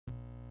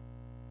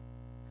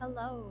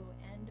Hello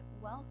and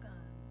welcome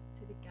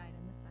to the Guide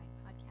on the Side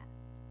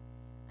podcast.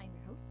 I'm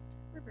your host,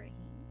 Roberta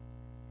Haynes,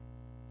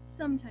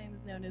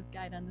 sometimes known as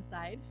Guide on the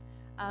Side,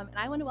 and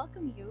I want to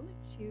welcome you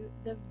to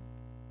the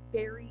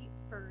very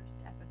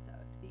first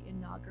episode, the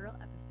inaugural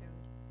episode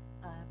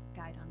of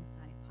Guide on the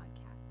Side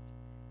podcast.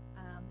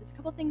 There's a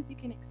couple things you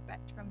can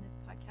expect from this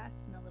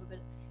podcast and a little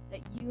bit that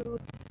you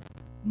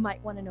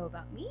might want to know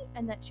about me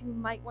and that you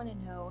might want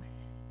to know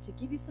to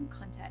give you some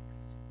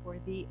context for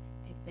the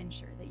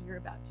adventure that you're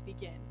about to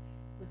begin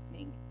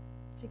listening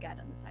to Guide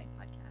on the Side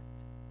podcast.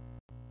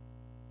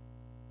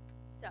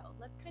 So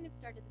let's kind of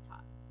start at the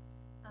top.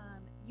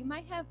 You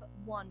might have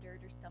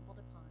wandered or stumbled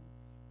upon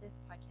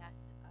this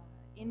podcast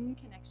in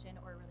connection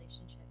or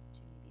relationships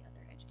to maybe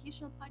other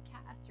educational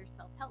podcasts or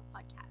self-help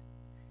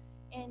podcasts.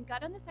 And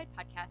Guide on the Side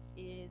podcast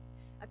is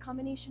a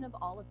combination of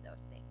all of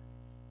those things.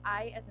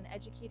 I, as an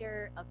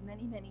educator of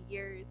many, many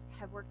years,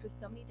 have worked with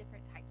so many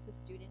different types of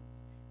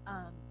students,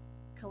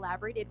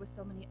 collaborated with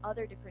so many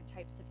other different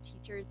types of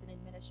teachers and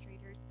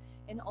administrators,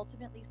 and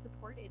ultimately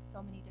supported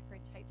so many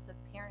different types of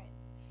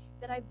parents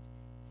that I've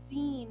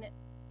seen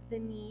the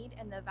need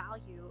and the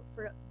value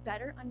for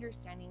better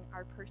understanding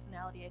our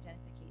personality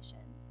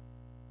identifications,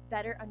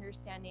 better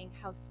understanding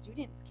how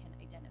students can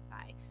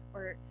identify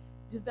or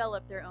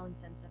develop their own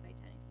sense of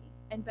identity,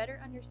 and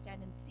better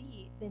understand and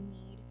see the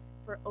need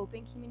for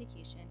open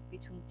communication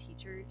between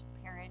teachers,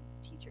 parents,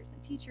 teachers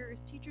and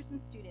teachers, teachers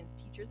and students,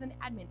 teachers and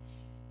admin,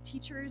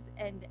 teachers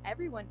and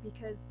everyone,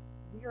 because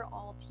we are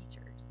all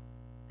teachers.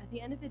 At the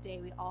end of the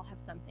day, we all have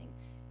something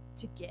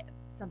to give,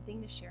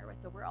 something to share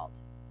with the world.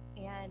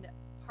 And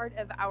part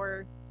of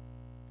our,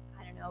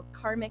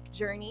 karmic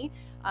journey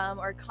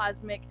or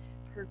cosmic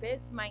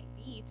purpose might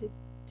be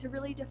to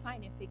really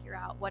define and figure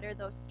out what are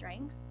those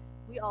strengths.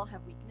 We all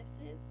have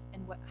weaknesses,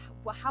 and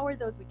how are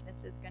those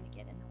weaknesses going to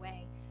get in the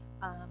way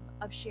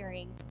of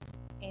sharing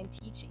and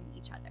teaching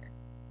each other.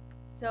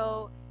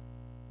 So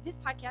this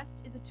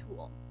podcast is a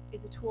tool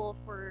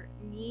for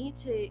me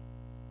to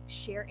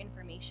share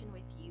information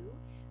with you.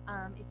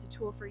 It's a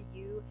tool for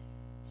you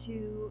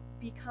to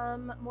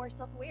become more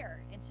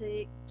self-aware and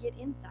to get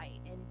insight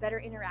and better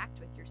interact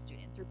with your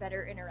students, or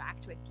better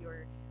interact with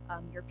your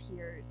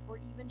peers, or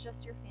even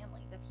just your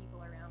family, the people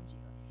around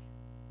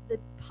you. The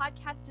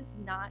podcast is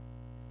not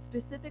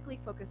specifically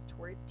focused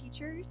towards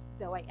teachers,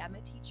 though I am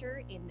a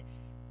teacher.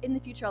 In the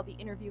future, I'll be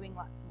interviewing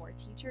lots more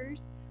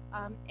teachers,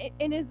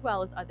 and as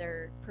well as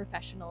other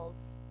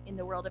professionals in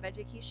the world of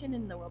education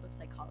and in the world of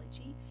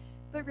psychology.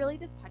 But really,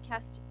 this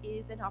podcast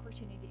is an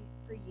opportunity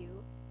for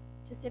you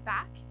to sit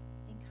back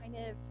and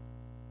kind of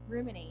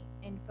ruminate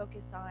and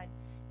focus on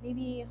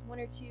maybe one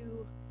or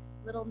two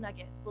little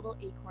nuggets, little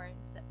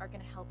acorns that are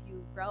going to help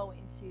you grow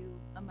into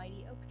a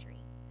mighty oak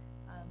tree.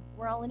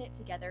 We're all in it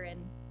together,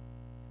 and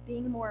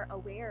being more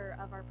aware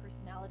of our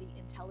personality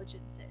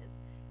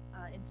intelligences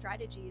and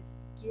strategies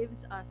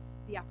gives us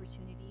the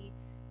opportunity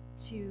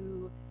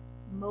to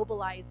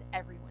mobilize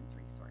everyone's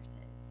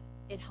resources.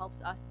 It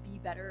helps us be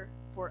better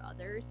for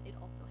others. It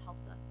also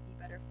helps us be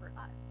better for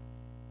us.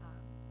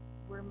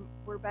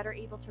 We're better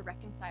able to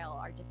reconcile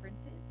our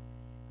differences,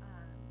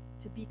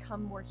 to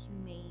become more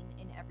humane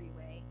in every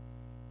way,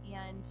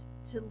 and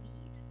to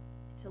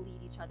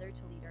lead each other,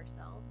 to lead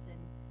ourselves. And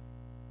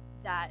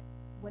that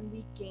when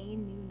we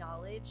gain new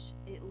knowledge,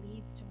 it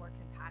leads to more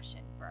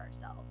compassion for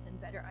ourselves and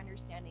better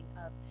understanding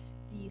of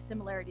the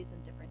similarities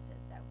and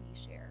differences that we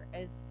share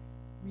as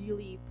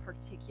really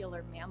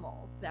particular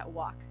mammals that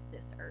walk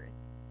this earth.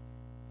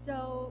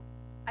 So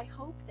I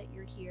hope that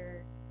you're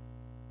here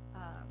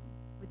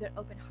with an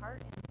open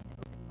heart and an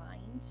open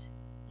mind,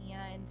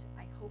 and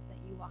I hope that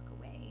you walk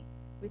away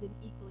with an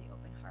equally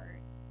open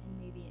heart and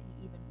maybe an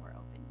even more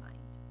open mind.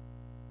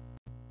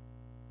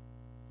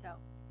 So,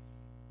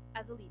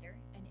 as a leader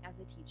and as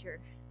a teacher,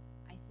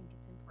 I think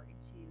it's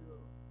important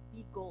to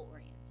be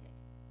goal-oriented.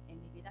 And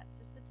maybe that's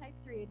just the type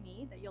 3 in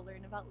me that you'll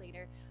learn about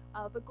later.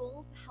 But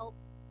goals help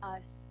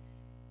us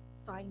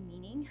find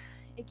meaning.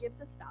 It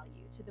gives us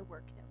value to the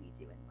work that we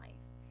do in life.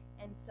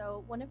 And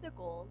so one of the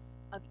goals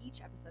of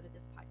each episode of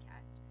this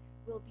podcast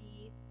will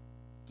be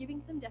giving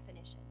some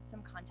definition,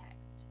 some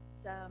context,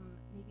 some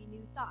maybe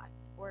new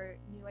thoughts or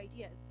new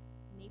ideas.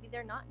 Maybe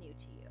they're not new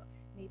to you.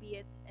 Maybe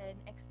it's an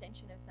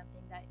extension of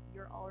something that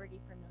you're already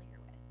familiar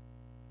with.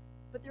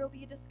 But there will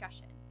be a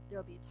discussion, there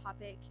will be a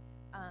topic,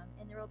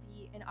 and there will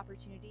be an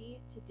opportunity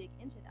to dig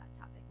into that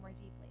topic more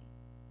deeply.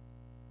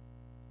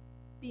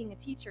 Being a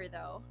teacher,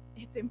 though,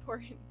 it's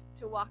important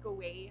to walk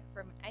away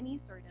from any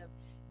sort of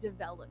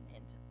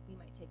development. We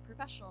might take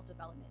professional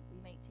development,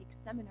 we might take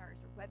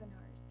seminars or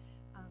webinars.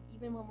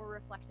 Even when we're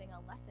reflecting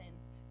on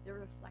lessons, the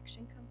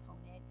reflection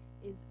component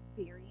is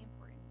very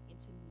important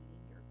into meeting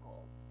your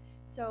goals.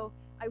 So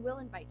I will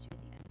invite you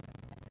at the end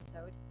of the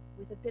episode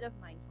with a bit of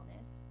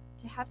mindfulness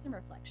to have some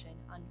reflection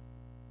on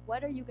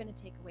what are you going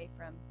to take away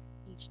from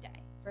each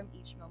day, from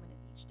each moment of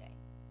each day.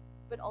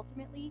 But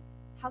ultimately,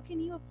 how can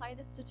you apply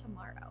this to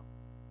tomorrow?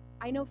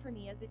 I know for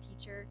me as a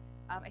teacher,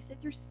 I sit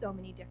through so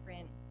many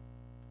different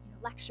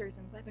lectures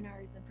and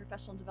webinars and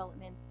professional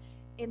developments,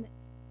 and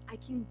I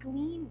can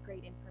glean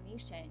great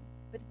information,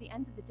 but at the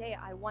end of the day,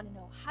 I want to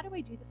know, how do I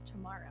do this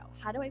tomorrow?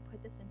 How do I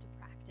put this into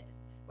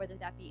practice? Whether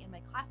that be in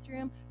my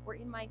classroom or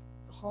in my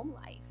home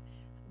life.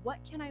 What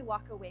can I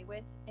walk away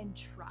with and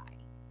try?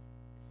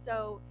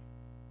 So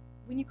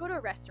when you go to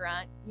a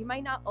restaurant, you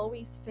might not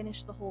always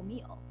finish the whole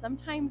meal.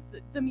 Sometimes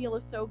the meal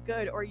is so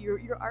good, or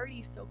you're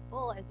already so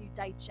full as you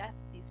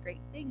digest these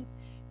great things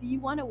that you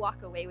want to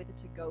walk away with a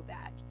to-go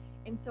bag.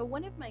 And so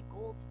one of my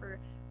goals for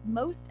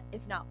most,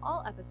 if not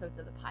all, episodes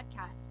of the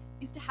podcast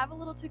is to have a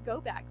little to-go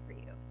bag for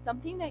you,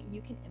 something that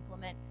you can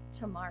implement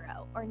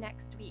tomorrow or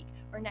next week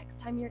or next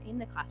time you're in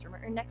the classroom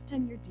or next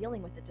time you're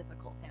dealing with a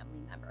difficult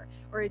family member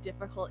or a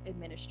difficult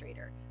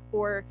administrator,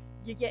 or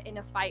you get in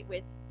a fight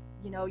with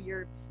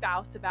your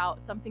spouse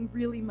about something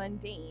really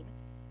mundane.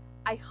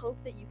 I hope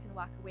that you can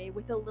walk away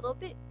with a little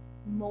bit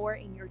more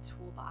in your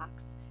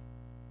toolbox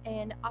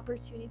and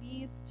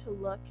opportunities to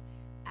look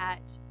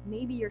at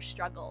maybe your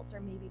struggles or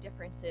maybe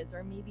differences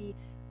or maybe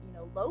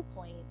low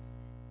points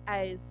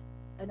as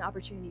an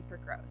opportunity for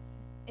growth,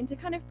 and to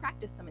kind of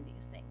practice some of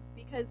these things,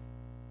 because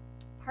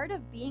part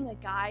of being a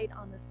guide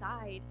on the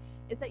side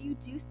is that you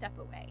do step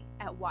away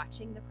at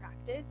watching the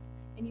practice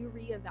and you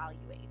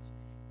reevaluate.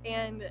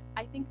 And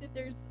I think that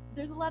there's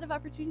a lot of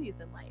opportunities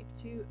in life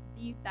to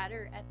be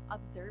better at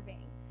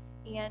observing,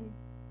 and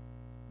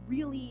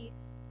really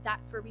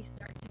that's where we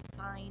start to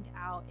find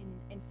out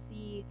and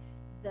see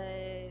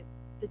the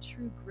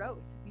true growth.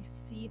 We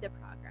see the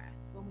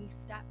progress when we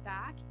step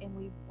back and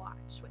we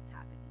watch what's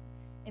happening.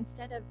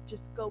 Instead of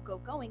just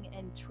going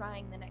and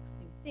trying the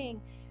next new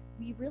thing,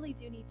 we really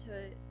do need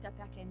to step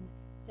back and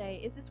say,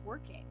 is this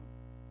working?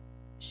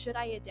 Should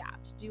I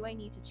adapt? Do I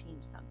need to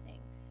change something?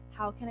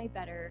 How can I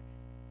better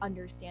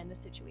understand the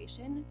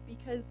situation?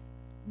 Because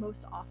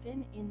most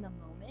often in the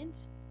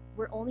moment,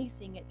 we're only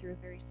seeing it through a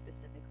very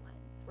specific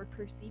lens. We're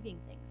perceiving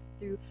things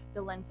through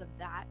the lens of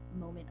that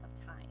moment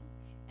of time.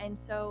 And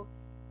so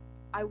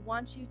I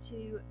want you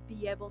to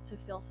be able to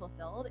feel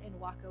fulfilled and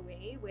walk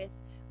away with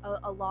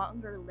a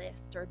longer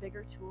list or a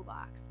bigger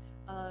toolbox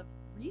of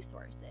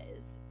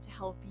resources to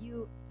help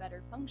you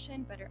better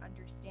function, better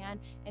understand,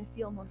 and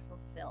feel more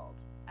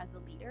fulfilled as a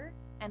leader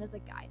and as a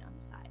guide on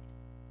the side.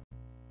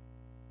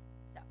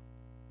 So,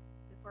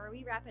 before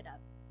we wrap it up,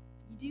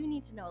 you do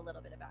need to know a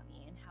little bit about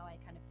me and how I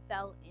kind of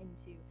fell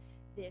into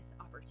this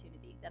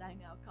opportunity that I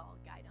now call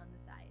Guide on the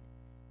Side.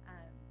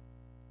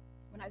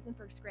 When I was in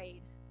first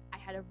grade, I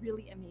had a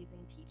really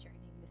amazing teacher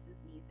named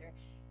Mrs. Neeser,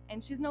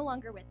 and she's no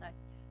longer with us,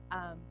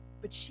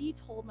 but she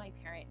told my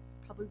parents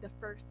probably the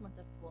first month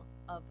of school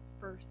of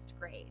first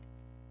grade,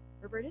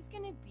 Roberta's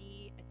gonna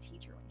be a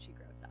teacher when she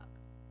grows up.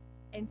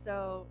 And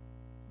so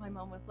my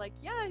mom was like,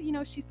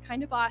 yeah, she's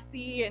kind of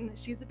bossy and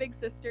she's a big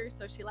sister,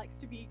 so she likes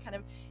to be kind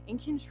of in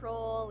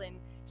control, and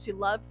she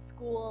loves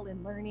school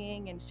and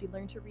learning, and she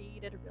learned to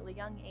read at a really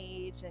young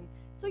age, and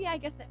so yeah, I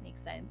guess that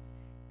makes sense.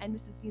 And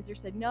Mrs. Neeser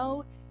said,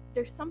 no,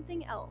 there's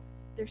something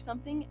else. There's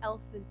something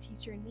else that a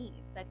teacher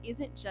needs that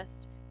isn't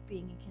just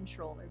being in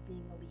control or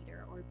being a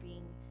leader or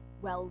being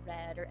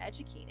well-read or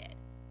educated.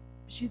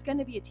 She's going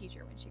to be a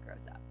teacher when she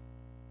grows up.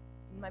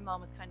 And my mom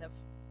was kind of,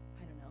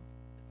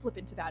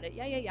 flippant about it.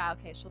 Yeah,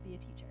 okay, she'll be a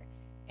teacher.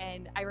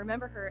 And I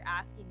remember her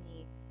asking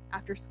me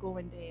after school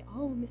one day,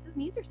 oh, Mrs.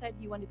 Neeser said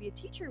you want to be a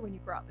teacher when you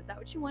grow up. Is that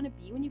what you want to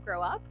be when you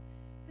grow up?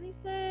 And I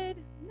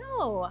said,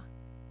 no,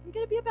 I'm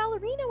going to be a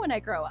ballerina when I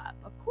grow up,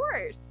 of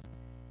course.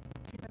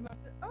 My mom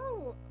said,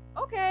 oh,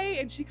 okay.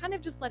 And she kind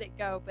of just let it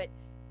go. But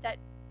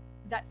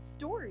that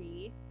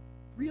story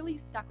really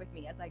stuck with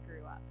me as I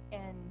grew up.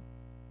 And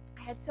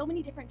I had so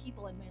many different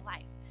people in my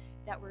life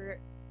that were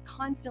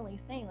constantly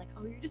saying, like,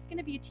 oh, you're just going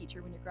to be a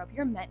teacher when you grow up.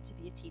 You're meant to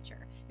be a teacher.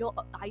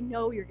 I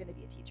know you're going to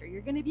be a teacher.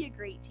 You're going to be a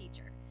great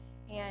teacher.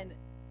 And,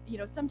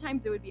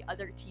 sometimes it would be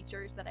other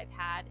teachers that I've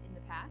had in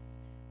the past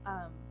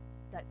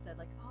that said,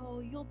 like,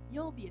 oh,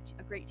 you'll be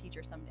a great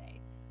teacher someday.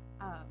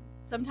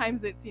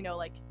 Sometimes it's,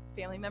 like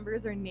family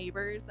members or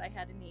neighbors. I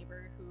had a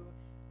neighbor who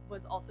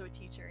was also a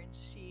teacher, and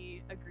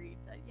she agreed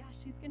that, yeah,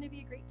 she's going to be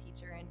a great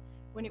teacher. And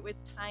when it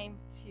was time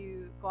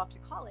to go off to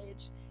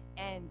college,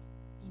 and,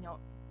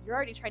 you're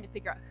already trying to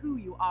figure out who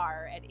you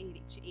are at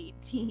age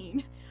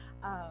 18.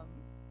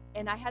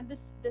 And I had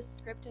this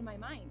script in my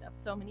mind of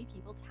so many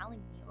people telling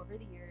me over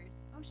the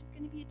years, oh, she's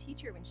going to be a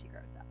teacher when she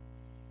grows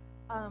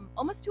up.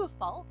 Almost to a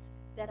fault,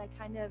 that I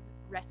kind of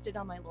rested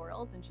on my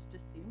laurels and just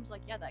assumed,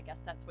 like, yeah, I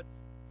guess that's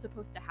what's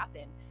supposed to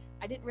happen.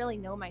 I didn't really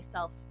know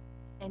myself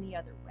any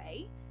other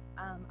way.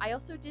 I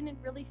also didn't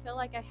really feel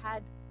like I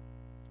had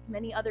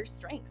many other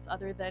strengths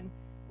other than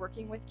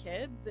working with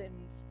kids,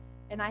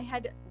 and I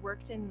had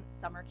worked in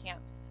summer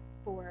camps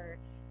for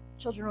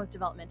children with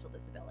developmental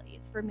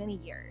disabilities for many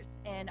years,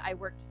 and I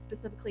worked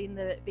specifically in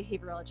the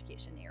behavioral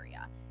education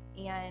area.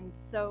 And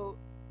so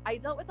I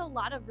dealt with a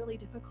lot of really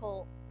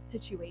difficult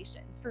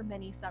situations for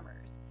many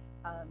summers,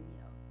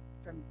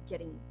 from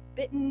getting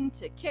bitten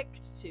to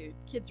kicked to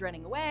kids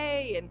running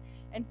away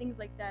and things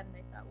like that. And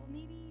I thought, well,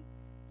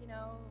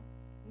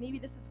 maybe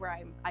this is where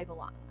I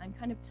belong. I'm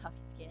kind of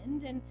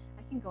tough-skinned, and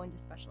I can go into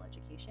special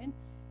education.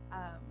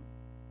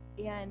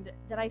 And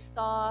then I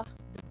saw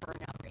the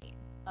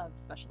of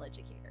special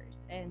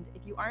educators. And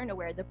if you aren't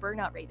aware, the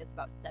burnout rate is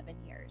about 7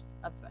 years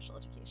of special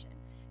education.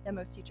 That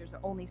most teachers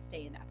only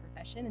stay in that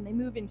profession and they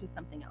move into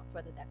something else,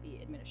 whether that be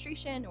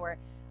administration or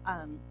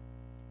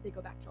they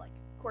go back to like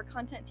core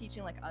content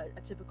teaching, like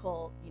a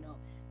typical,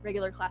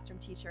 regular classroom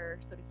teacher,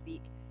 so to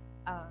speak.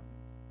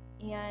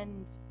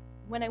 And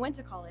when I went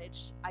to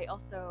college, I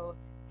also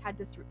had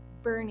this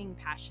burning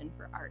passion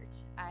for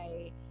art.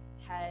 I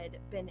had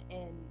been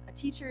a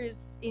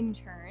teacher's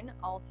intern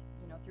all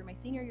through my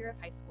senior year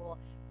of high school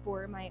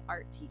for my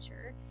art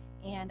teacher,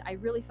 and I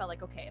really felt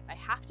like, okay, if I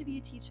have to be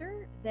a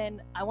teacher,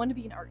 then I want to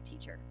be an art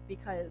teacher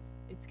because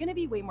it's going to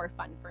be way more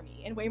fun for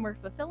me and way more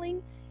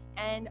fulfilling,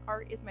 and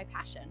art is my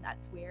passion.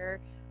 That's where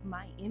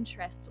my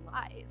interest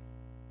lies.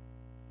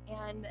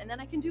 And then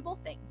I can do both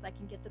things. I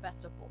can get the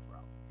best of both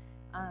worlds.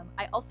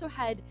 I also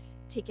had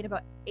taken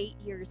about 8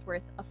 years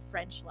worth of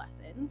French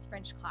lessons,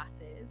 French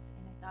classes,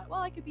 and I thought,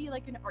 well, I could be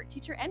like an art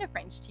teacher and a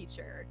French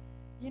teacher,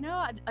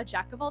 a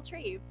jack of all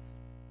trades,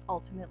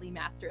 ultimately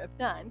master of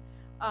none.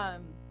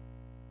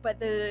 But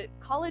the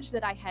college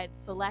that I had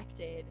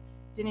selected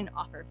didn't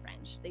offer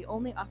French. They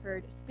only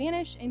offered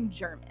Spanish and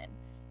German.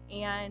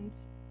 And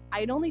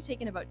I had only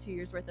taken about 2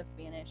 years worth of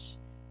Spanish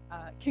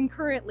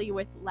concurrently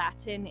with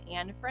Latin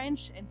and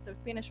French, and so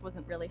Spanish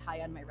wasn't really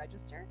high on my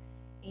register.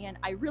 And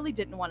I really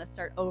didn't want to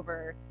start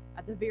over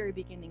at the very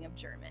beginning of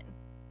German.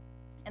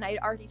 And I had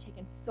already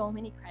taken so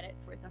many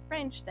credits worth of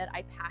French that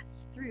I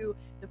passed through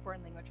the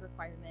foreign language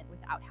requirement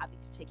without having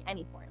to take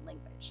any foreign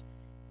language.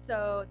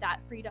 So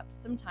that freed up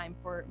some time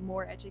for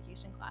more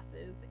education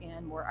classes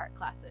and more art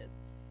classes.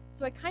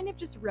 So I kind of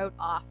just wrote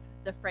off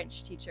the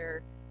French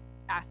teacher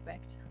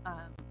aspect.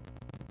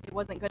 It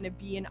wasn't going to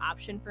be an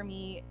option for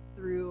me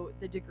through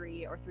the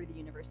degree or through the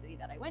university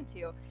that I went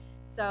to.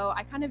 So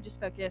I kind of just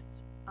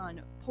focused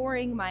on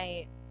pouring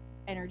my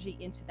energy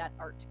into that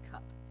art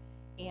cup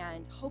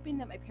and hoping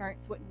that my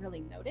parents wouldn't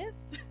really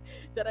notice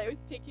that I was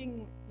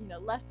taking,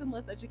 less and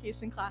less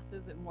education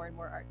classes and more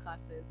art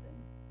classes. And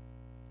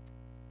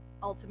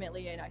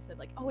ultimately, and I said,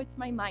 like, oh, it's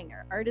my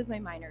minor. Art is my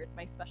minor. It's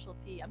my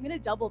specialty. I'm going to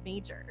double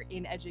major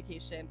in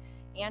education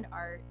and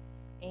art.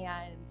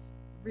 And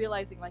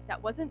realizing like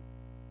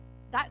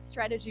that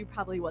strategy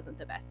probably wasn't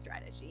the best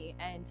strategy.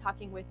 And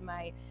talking with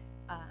my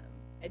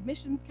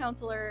admissions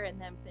counselor and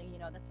them saying,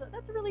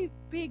 that's a really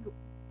big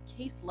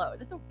caseload.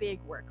 That's a big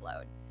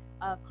workload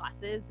of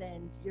classes,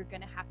 and you're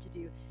going to have to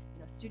do,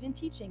 student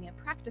teaching and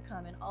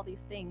practicum and all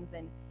these things.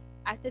 And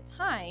at the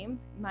time,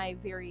 my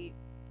very,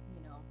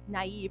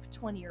 naive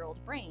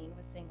 20-year-old brain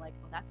was saying like,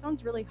 oh, that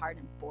sounds really hard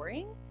and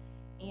boring,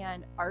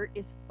 and art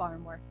is far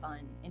more fun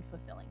and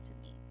fulfilling to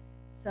me.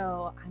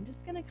 So I'm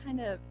just going to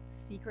kind of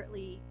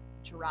secretly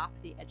drop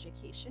the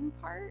education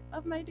part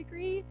of my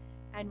degree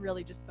and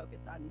really just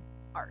focus on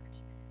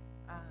art.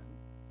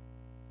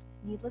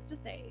 Needless to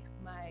say,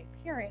 my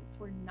parents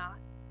were not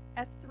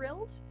as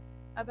thrilled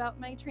about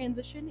my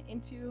transition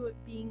into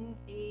being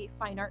a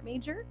fine art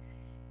major,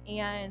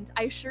 and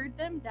I assured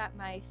them that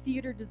my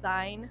theater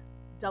design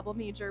double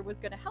major was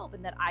going to help,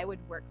 and that I would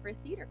work for a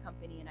theater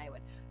company and I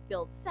would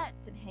build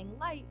sets and hang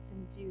lights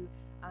and do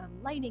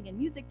lighting and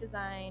music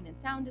design and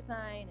sound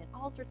design and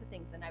all sorts of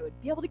things, and I would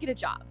be able to get a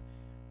job.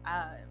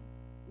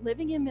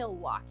 Living in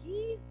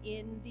Milwaukee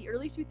in the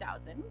early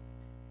 2000s,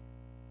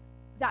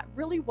 that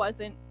really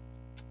wasn't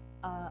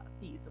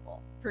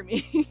feasible for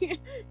me,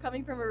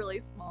 coming from a really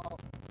small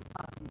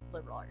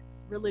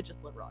religious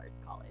liberal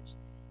arts college.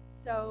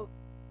 So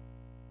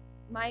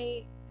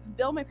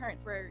though my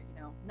parents were,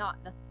 not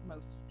the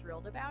most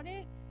thrilled about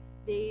it,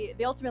 they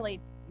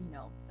ultimately,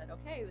 said,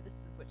 okay,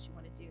 this is what you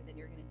want to do, then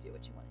you're going to do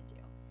what you want to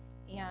do.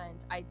 And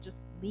I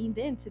just leaned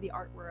into the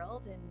art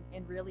world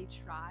and really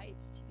tried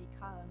to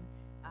become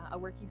a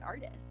working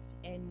artist,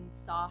 and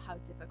saw how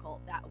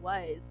difficult that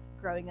was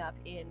growing up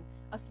in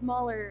a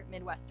smaller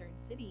Midwestern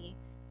city,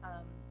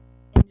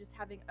 and just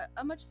having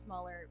a much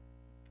smaller,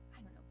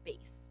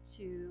 base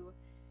to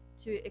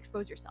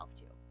expose yourself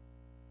to.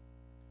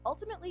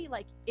 Ultimately,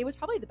 like, it was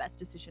probably the best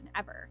decision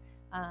ever.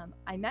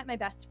 I met my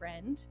best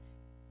friend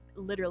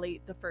literally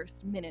the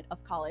first minute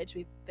of college.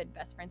 We've been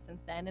best friends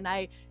since then, and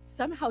I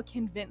somehow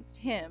convinced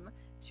him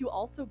to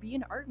also be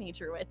an art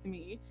major with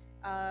me.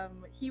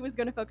 He was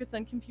going to focus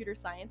on computer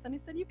science, and I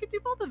said, you could do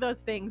both of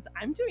those things.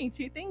 I'm doing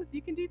 2 things.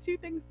 You can do 2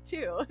 things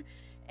too.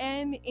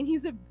 And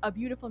he's a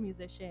beautiful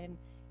musician,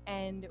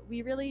 and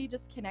we really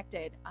just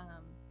connected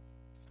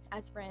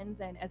as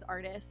friends and as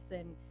artists.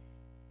 And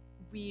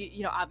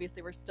we,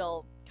 obviously we're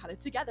still kind of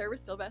together. We're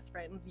still best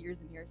friends years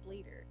and years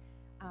later.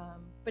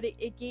 But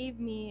it gave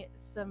me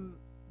some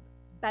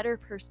better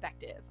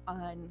perspective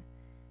on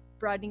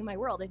broadening my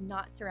world and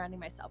not surrounding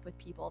myself with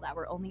people that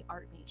were only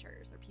art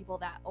majors or people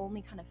that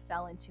only kind of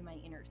fell into my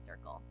inner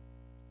circle.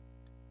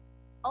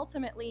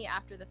 Ultimately,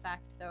 after the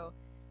fact, though,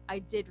 I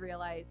did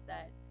realize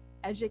that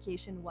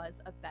education was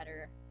a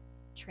better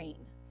train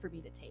for me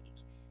to take.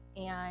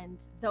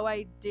 And though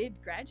I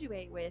did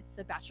graduate with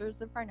the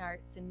Bachelor's of Fine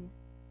Arts in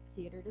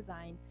theater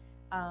design,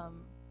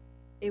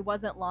 it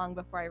wasn't long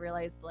before I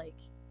realized, like,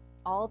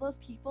 all those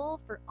people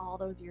for all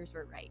those years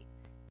were right.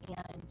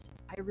 and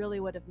I really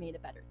would have made a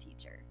better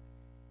teacher.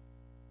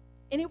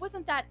 And it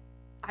wasn't that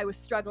I was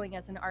struggling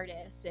as an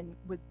artist and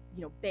was,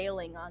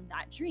 bailing on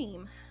that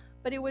dream,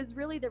 but it was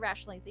really the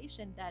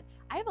rationalization that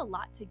I have a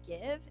lot to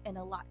give and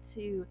a lot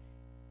to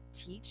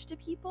teach to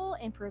people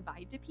and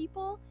provide to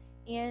people.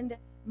 And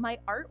my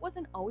art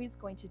wasn't always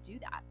going to do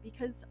that,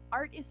 because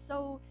art is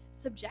so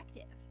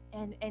subjective,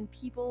 and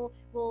people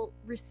will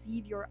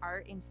receive your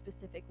art in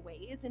specific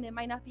ways, and it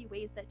might not be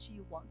ways that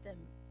you want them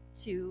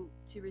to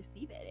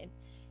receive it.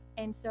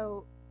 And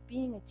so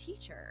being a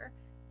teacher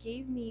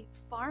gave me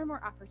far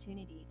more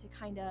opportunity to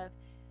kind of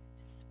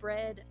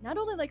spread, not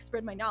only like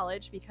spread my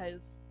knowledge,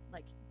 because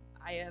like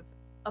I have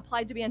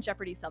applied to be on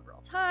Jeopardy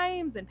several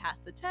times and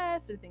passed the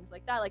test and things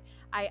like that. Like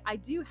I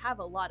do have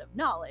a lot of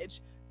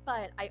knowledge,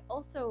 but I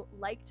also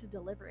like to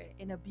deliver it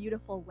in a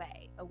beautiful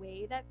way, a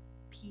way that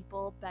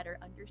people better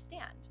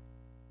understand.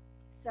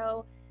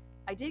 So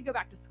I did go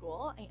back to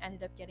school. I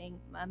ended up getting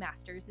a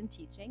master's in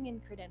teaching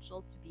and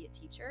credentials to be a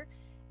teacher.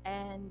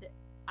 And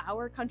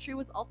our country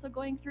was also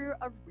going through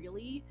a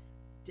really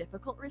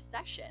difficult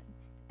recession.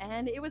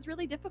 And it was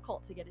really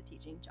difficult to get a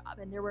teaching job.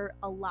 And there were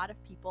a lot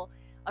of people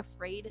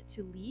afraid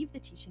to leave the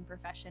teaching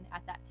profession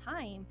at that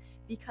time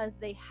because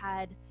they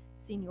had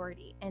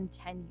seniority and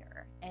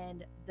tenure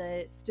and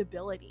the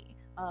stability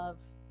of,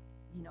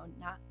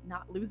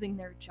 not losing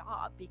their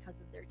job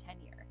because of their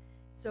tenure.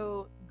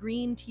 So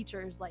green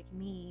teachers like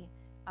me,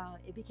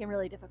 it became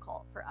really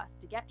difficult for us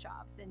to get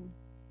jobs. And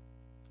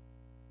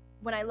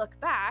when I look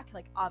back,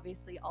 like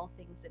obviously all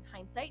things in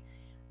hindsight,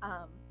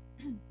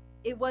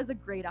 it was a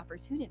great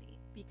opportunity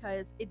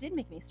because it did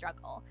make me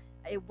struggle.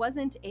 It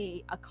wasn't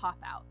a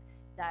cop-out.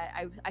 That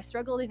I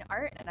struggled in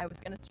art, and I was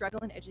going to struggle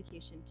in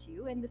education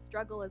too. And the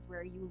struggle is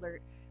where you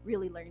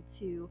really learn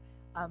to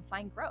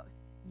find growth.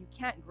 You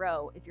can't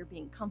grow if you're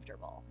being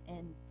comfortable,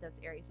 and those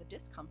areas of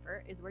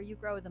discomfort is where you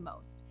grow the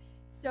most.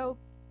 So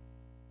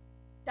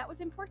that was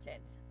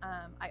important.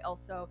 I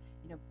also,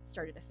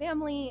 started a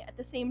family at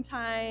the same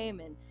time,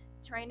 and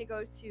trying to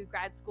go to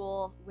grad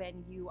school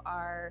when you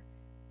are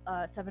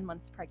 7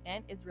 months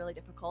pregnant is really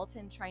difficult,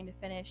 and trying to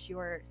finish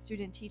your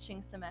student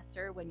teaching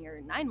semester when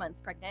you're 9 months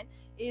pregnant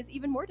is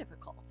even more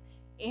difficult.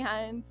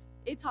 And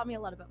it taught me a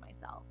lot about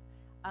myself.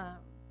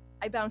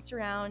 I bounced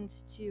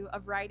around to a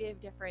variety of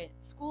different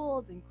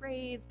schools and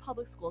grades,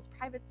 public schools,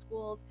 private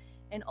schools,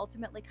 and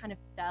ultimately kind of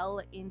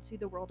fell into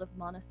the world of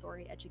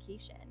Montessori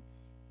education.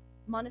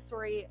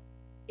 Montessori,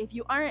 if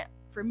you aren't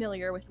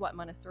familiar with what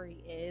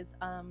Montessori is,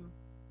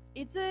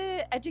 it's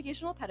an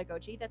educational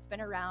pedagogy that's been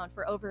around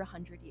for over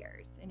 100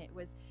 years, and it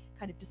was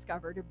kind of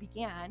discovered or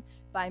began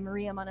by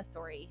Maria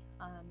Montessori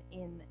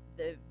in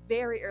the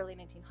very early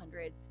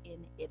 1900s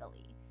in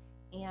Italy.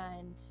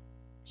 And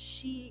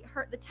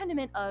the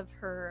tenement of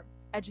her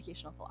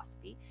educational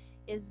philosophy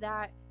is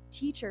that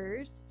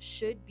teachers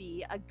should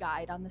be a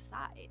guide on the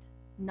side,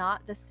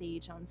 not the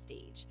sage on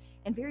stage.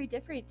 And very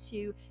different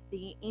to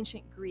the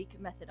ancient Greek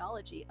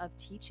methodology of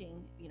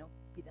teaching,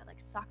 be that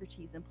like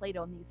Socrates and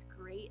Plato and these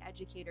great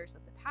educators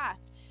of the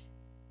past.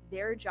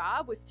 Their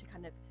job was to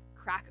kind of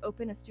crack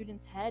open a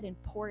student's head and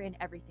pour in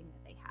everything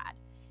that they had.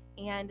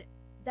 And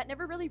that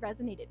never really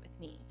resonated with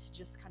me, to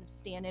just kind of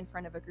stand in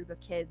front of a group of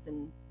kids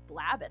and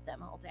blab at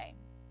them all day.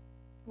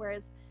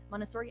 Whereas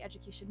Montessori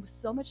education was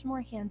so much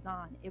more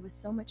hands-on. It was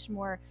so much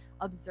more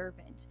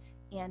observant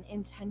and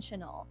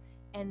intentional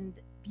and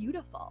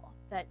beautiful,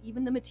 that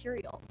even the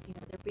materials,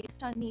 they're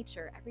based on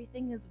nature.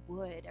 Everything is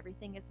wood,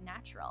 everything is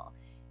natural.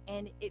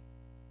 And it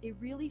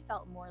really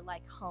felt more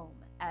like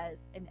home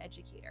as an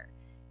educator.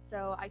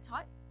 So I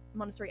taught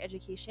Montessori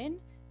education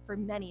for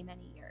many,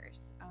 many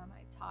years.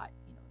 I taught,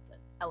 the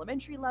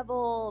elementary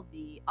level,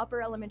 the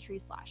upper elementary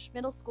 /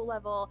 middle school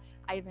level.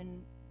 I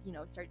even,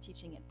 started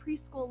teaching in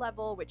preschool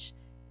level, which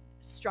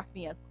struck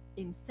me as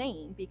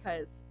insane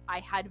because I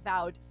had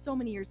vowed so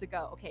many years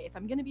ago, okay, if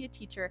I'm going to be a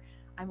teacher,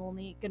 I'm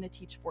only going to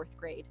teach 4th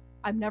grade.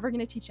 I'm never going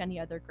to teach any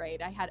other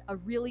grade. I had a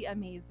really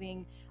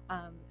amazing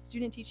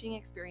student teaching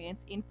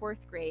experience in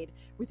 4th grade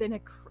with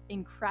an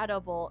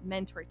incredible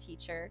mentor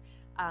teacher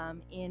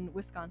in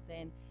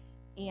Wisconsin.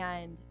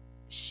 And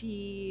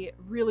she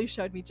really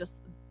showed me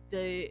just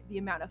the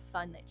amount of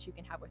fun that you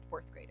can have with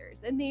 4th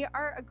graders. And they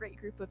are a great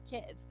group of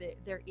kids.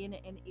 They're in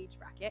an age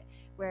bracket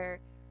where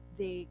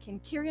they can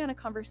carry on a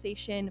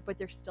conversation, but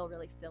they're still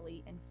really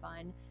silly and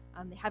fun.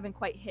 They haven't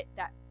quite hit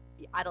that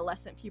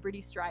adolescent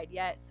puberty stride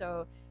yet,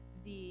 so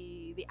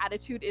the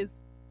attitude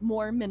is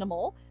more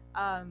minimal.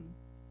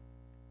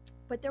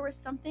 But there was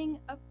something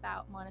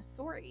about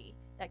Montessori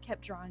that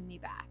kept drawing me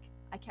back.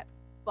 I kept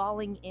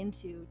falling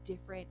into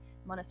different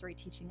Montessori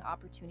teaching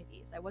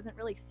opportunities. I wasn't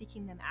really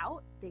seeking them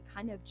out. They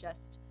kind of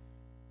just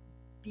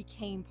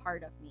became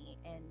part of me,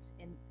 and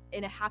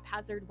in a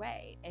haphazard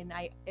way. And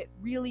it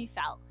really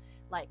felt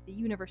like the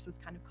universe was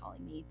kind of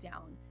calling me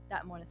down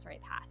that Montessori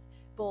path,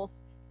 both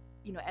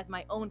as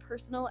my own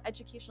personal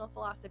educational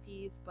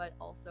philosophies, but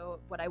also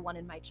what I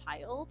wanted my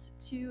child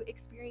to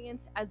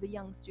experience as a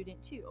young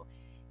student too.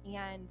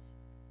 And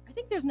I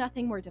think there's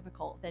nothing more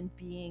difficult than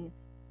being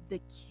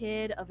the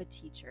kid of a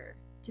teacher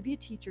to be a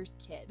teacher's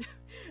kid,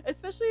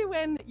 especially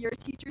when you're a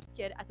teacher's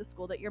kid at the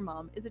school that your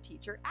mom is a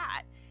teacher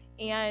at,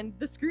 and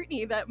the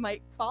scrutiny that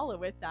might follow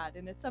with that.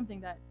 And it's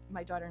something that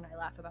my daughter and I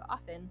laugh about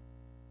often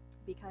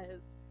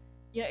because,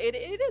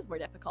 it is more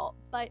difficult.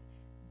 But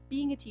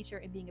being a teacher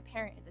and being a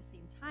parent at the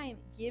same time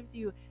gives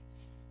you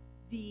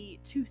the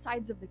two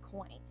sides of the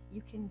coin.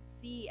 You can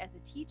see as a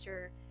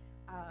teacher,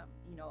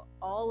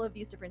 all of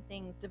these different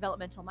things,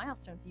 developmental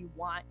milestones you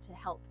want to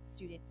help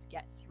students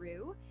get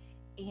through.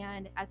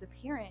 And as a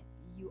parent,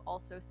 you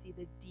also see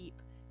the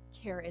deep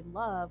care and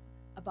love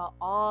about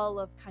all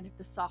of kind of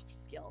the soft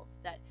skills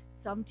that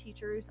some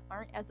teachers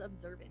aren't as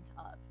observant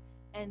of.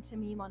 And to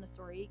me,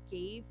 Montessori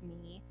gave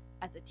me,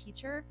 as a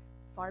teacher,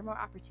 far more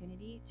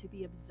opportunity to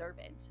be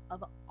observant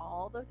of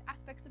all those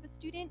aspects of a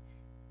student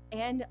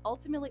and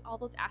ultimately all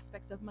those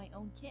aspects of my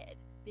own kid,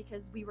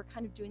 because we were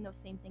kind of doing those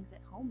same things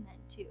at home then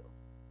too.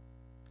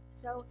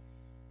 So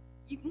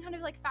you can kind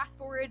of like fast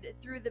forward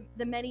through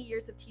the many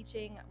years of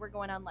teaching. We're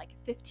going on like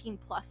 15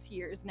 plus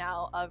years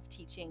now of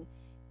teaching,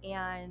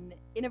 and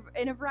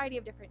in a variety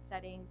of different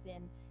settings.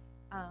 And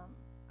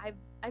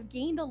I've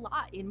gained a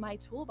lot in my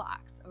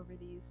toolbox over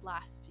these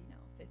last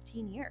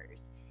 15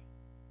 years.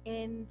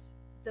 And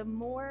the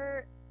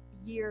more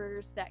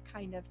years that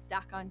kind of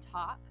stack on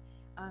top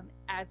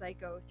as I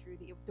go through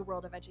the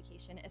world of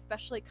education,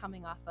 especially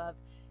coming off of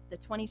the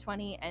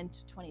 2020 and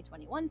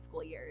 2021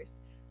 school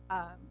years,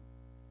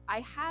 I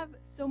have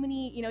so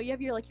many, you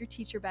have your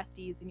teacher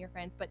besties and your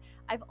friends, but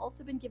I've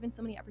also been given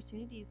so many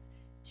opportunities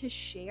to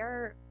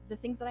share the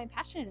things that I'm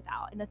passionate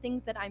about and the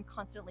things that I'm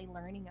constantly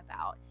learning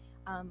about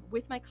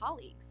with my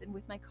colleagues and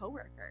with my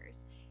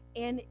coworkers.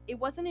 And it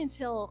wasn't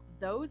until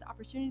those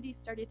opportunities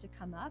started to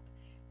come up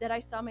that I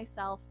saw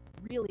myself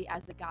really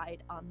as a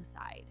guide on the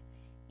side,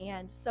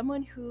 and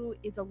someone who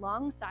is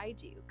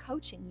alongside you,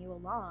 coaching you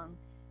along,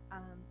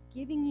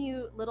 giving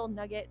you little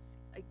nuggets,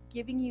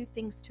 giving you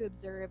things to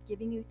observe,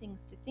 giving you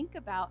things to think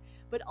about,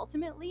 but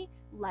ultimately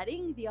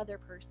letting the other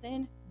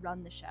person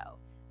run the show,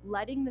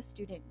 letting the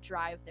student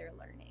drive their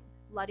learning,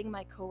 letting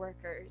my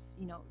coworkers,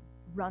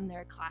 run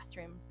their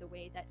classrooms the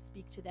way that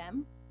speak to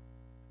them,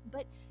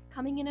 but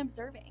coming and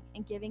observing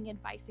and giving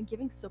advice and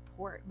giving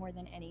support more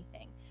than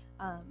anything.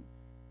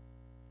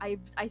 I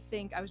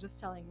think I was just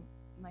telling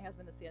my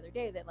husband this the other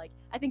day that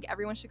I think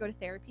everyone should go to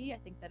therapy. I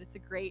think that it's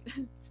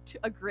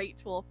a great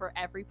tool for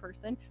every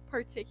person,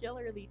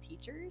 particularly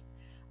teachers,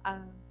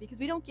 because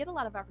we don't get a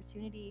lot of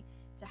opportunity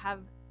to have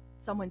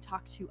someone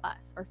talk to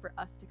us or for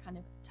us to kind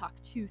of talk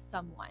to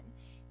someone.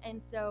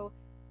 And so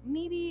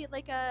maybe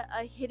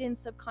a hidden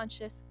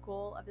subconscious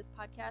goal of this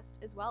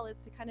podcast as well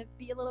is to kind of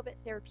be a little bit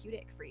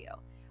therapeutic for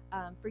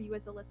you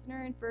as a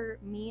listener and for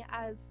me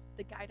as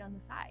the guide on the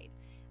side.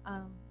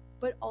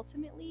 But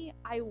ultimately,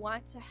 I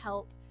want to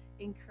help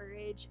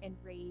encourage and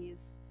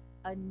raise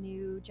a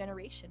new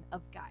generation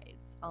of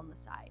guides on the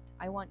side.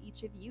 I want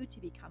each of you to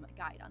become a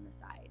guide on the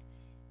side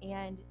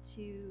and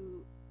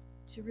to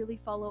really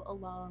follow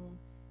along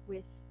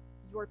with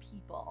your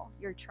people,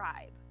 your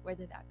tribe,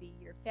 whether that be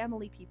your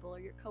family people or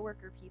your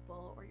coworker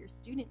people or your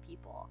student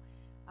people.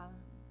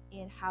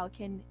 And how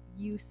can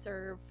you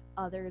serve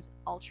others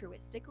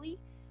altruistically?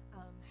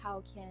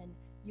 How can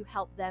you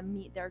help them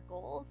meet their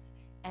goals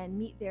and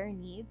meet their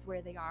needs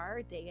where they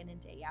are day in and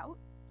day out?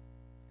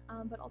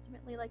 But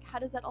ultimately, how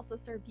does that also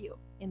serve you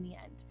in the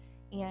end?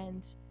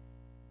 And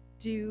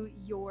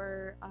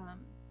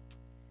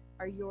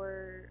are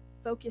your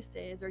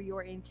focuses or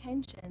your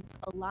intentions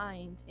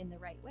aligned in the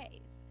right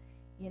ways?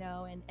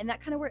 And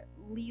that kind of where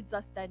leads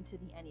us then to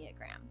the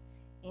Enneagram.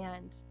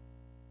 And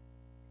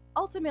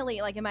ultimately,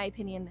 in my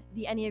opinion,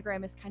 the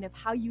Enneagram is kind of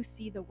how you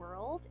see the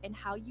world and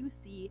how you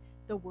see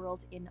the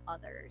world in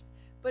others.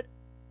 But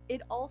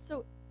it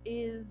also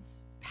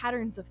is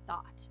patterns of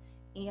thought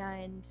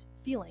and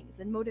feelings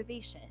and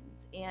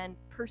motivations and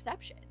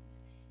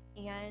perceptions.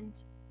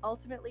 And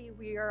ultimately,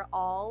 we are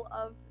all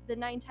of the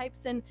 9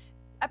 types. And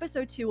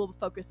episode 2 will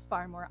focus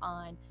far more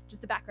on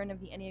just the background of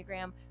the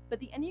Enneagram. But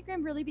the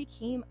Enneagram really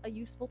became a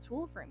useful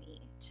tool for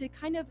me to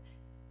kind of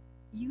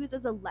use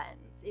as a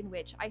lens in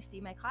which I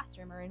see my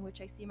classroom or in which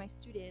I see my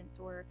students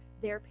or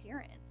their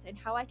parents, and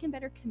how I can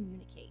better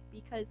communicate.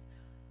 Because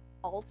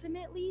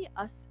ultimately,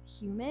 us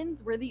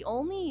humans, we're the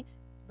only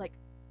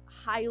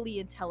highly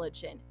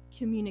intelligent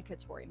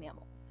communicatory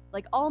mammals.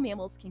 All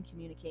mammals can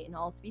communicate and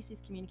all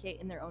species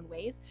communicate in their own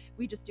ways.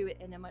 We just do it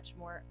in a much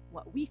more,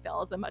 what we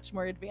feel is a much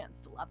more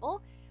advanced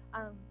level.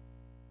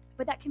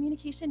 But that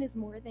communication is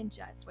more than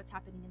just what's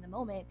happening in the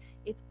moment.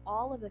 It's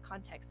all of the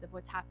context of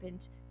what's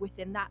happened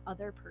within that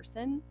other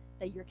person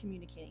that you're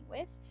communicating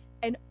with,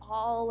 and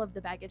all of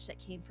the baggage that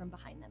came from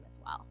behind them as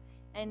well.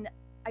 And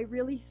I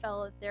really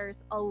feel that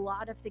there's a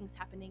lot of things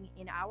happening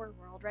in our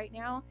world right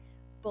now,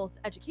 both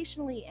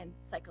educationally and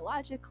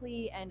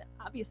psychologically, and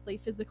obviously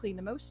physically and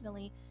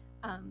emotionally,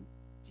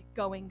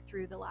 going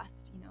through the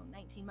last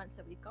 19 months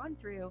that we've gone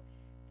through,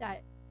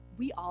 that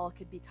we all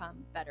could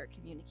become better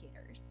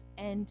communicators.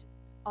 And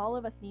all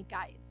of us need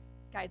guides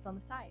on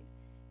the side.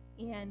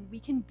 And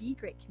we can be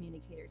great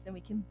communicators and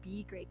we can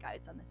be great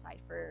guides on the side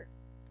for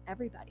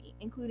everybody,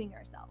 including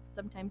ourselves.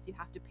 Sometimes you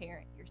have to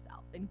parent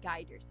yourself and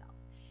guide yourself.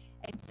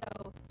 And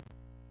so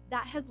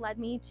that has led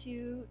me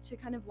to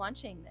kind of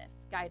launching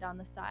this Guide on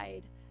the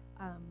Side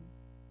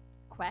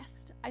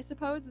quest, I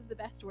suppose is the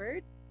best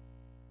word.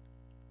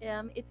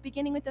 It's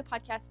beginning with the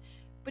podcast,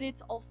 but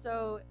it's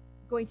also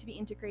going to be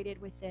integrated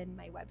within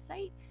my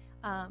website.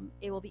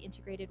 It will be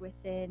integrated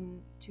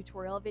within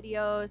tutorial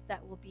videos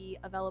that will be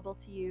available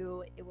to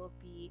you. It will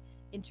be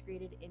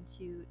integrated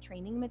into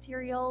training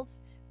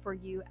materials for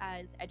you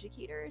as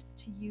educators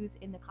to use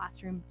in the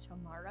classroom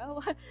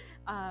tomorrow.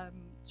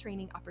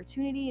 Training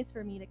opportunities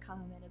for me to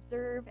come and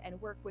observe and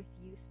work with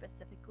you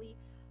specifically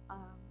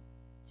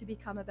to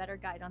become a better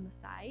guide on the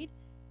side,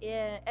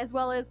 as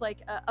well as like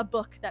a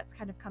book that's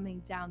kind of coming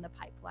down the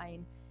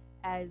pipeline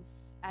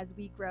as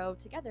we grow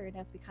together and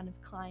as we kind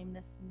of climb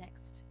this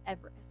next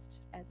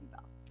Everest, as you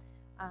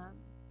will.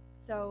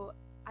 So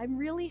I'm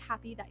really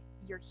happy that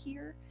you're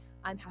here.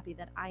 I'm happy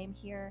that I am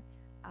here.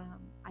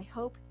 I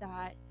hope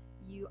that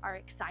you are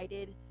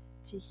excited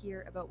to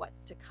hear about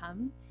what's to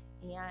come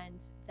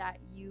and that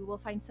you will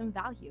find some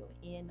value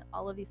in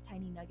all of these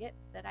tiny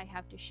nuggets that I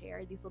have to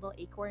share, these little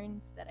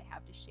acorns that I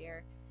have to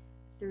share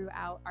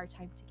throughout our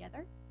time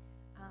together.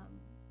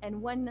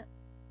 And one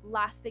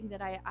last thing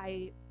that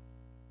I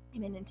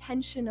am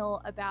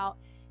intentional about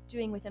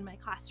doing within my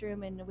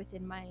classroom and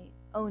within my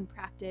own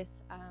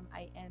practice,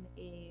 I am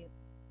a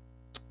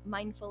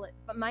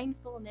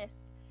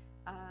mindfulness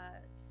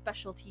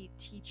specialty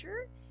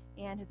teacher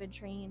and have been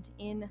trained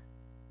in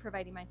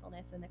providing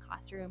mindfulness in the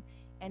classroom.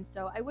 And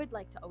so I would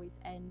like to always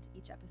end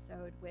each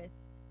episode with,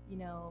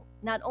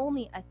 not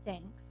only a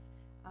thanks,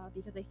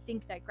 because I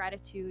think that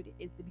gratitude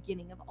is the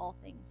beginning of all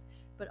things,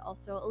 but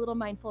also a little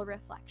mindful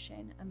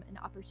reflection, an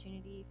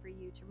opportunity for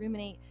you to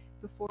ruminate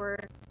before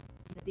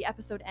the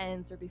episode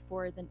ends or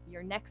before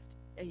your next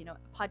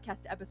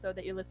podcast episode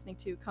that you're listening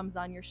to comes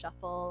on your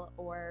shuffle,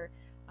 or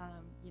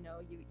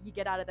you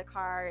get out of the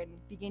car and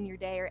begin your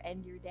day or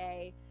end your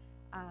day,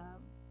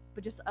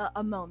 but just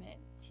a moment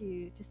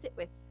to sit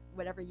with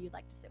whatever you'd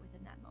like to sit with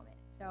in that moment.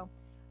 So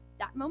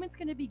that moment's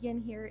going to begin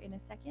here in a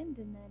second,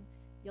 and then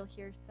you'll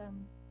hear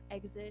some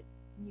exit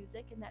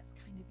music, and that's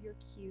kind of your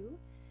cue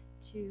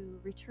to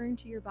return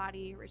to your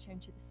body, return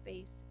to the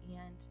space.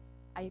 And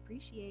I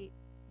appreciate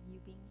you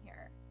being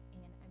here,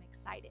 and I'm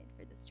excited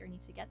for this journey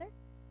together,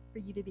 for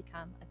you to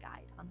become a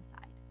guide on the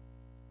side.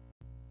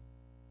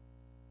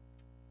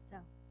 So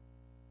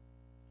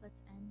let's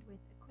end with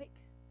a quick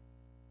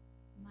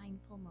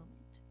mindful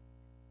moment.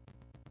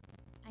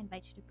 I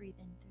invite you to breathe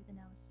in through the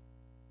nose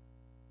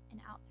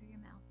and out through your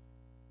mouth.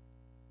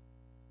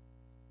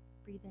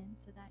 Breathe in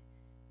so that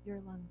your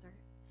lungs are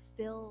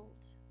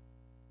filled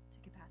to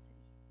capacity.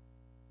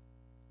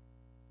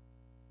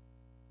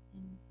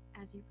 And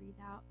as you breathe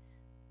out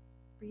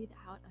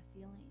a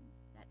feeling,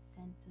 that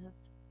sense of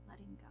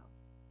letting go.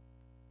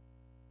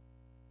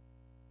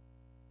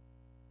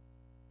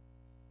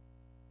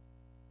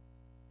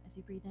 As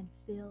you breathe in,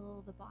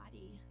 fill the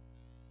body.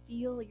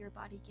 Feel your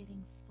body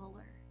getting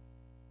fuller.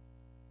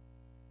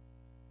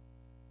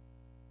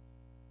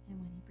 And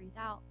when you breathe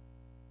out,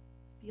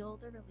 feel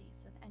the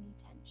release of any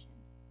tension.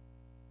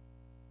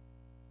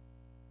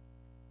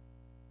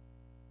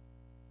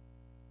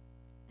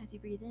 As you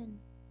breathe in,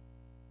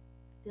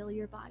 fill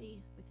your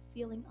body with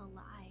feeling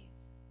alive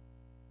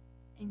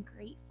and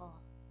grateful.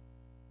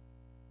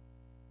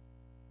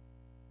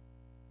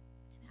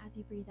 And as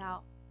you breathe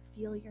out,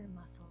 feel your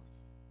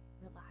muscles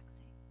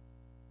relaxing.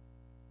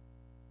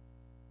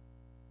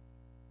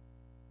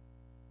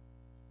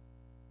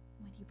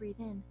 When you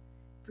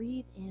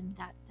breathe in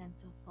that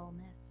sense of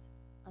fullness,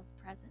 of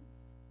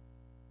presence,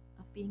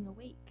 of being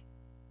awake.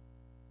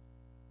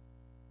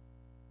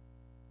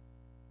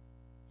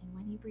 And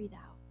when you breathe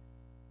out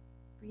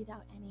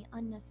any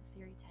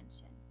unnecessary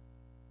tension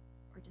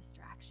or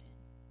distraction.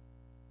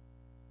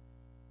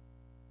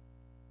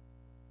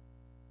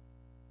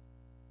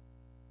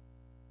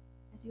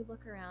 As you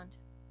look around,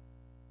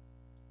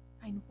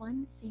 find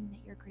one thing that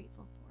you're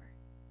grateful for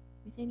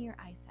within your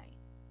eyesight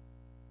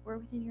or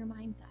within your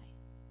mind's eye.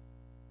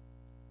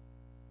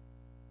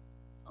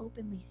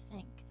 Openly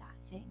thank that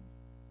thing.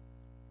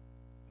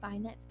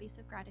 Find that space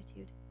of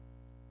gratitude.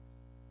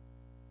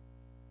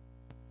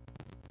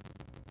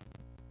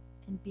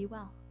 And be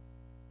well.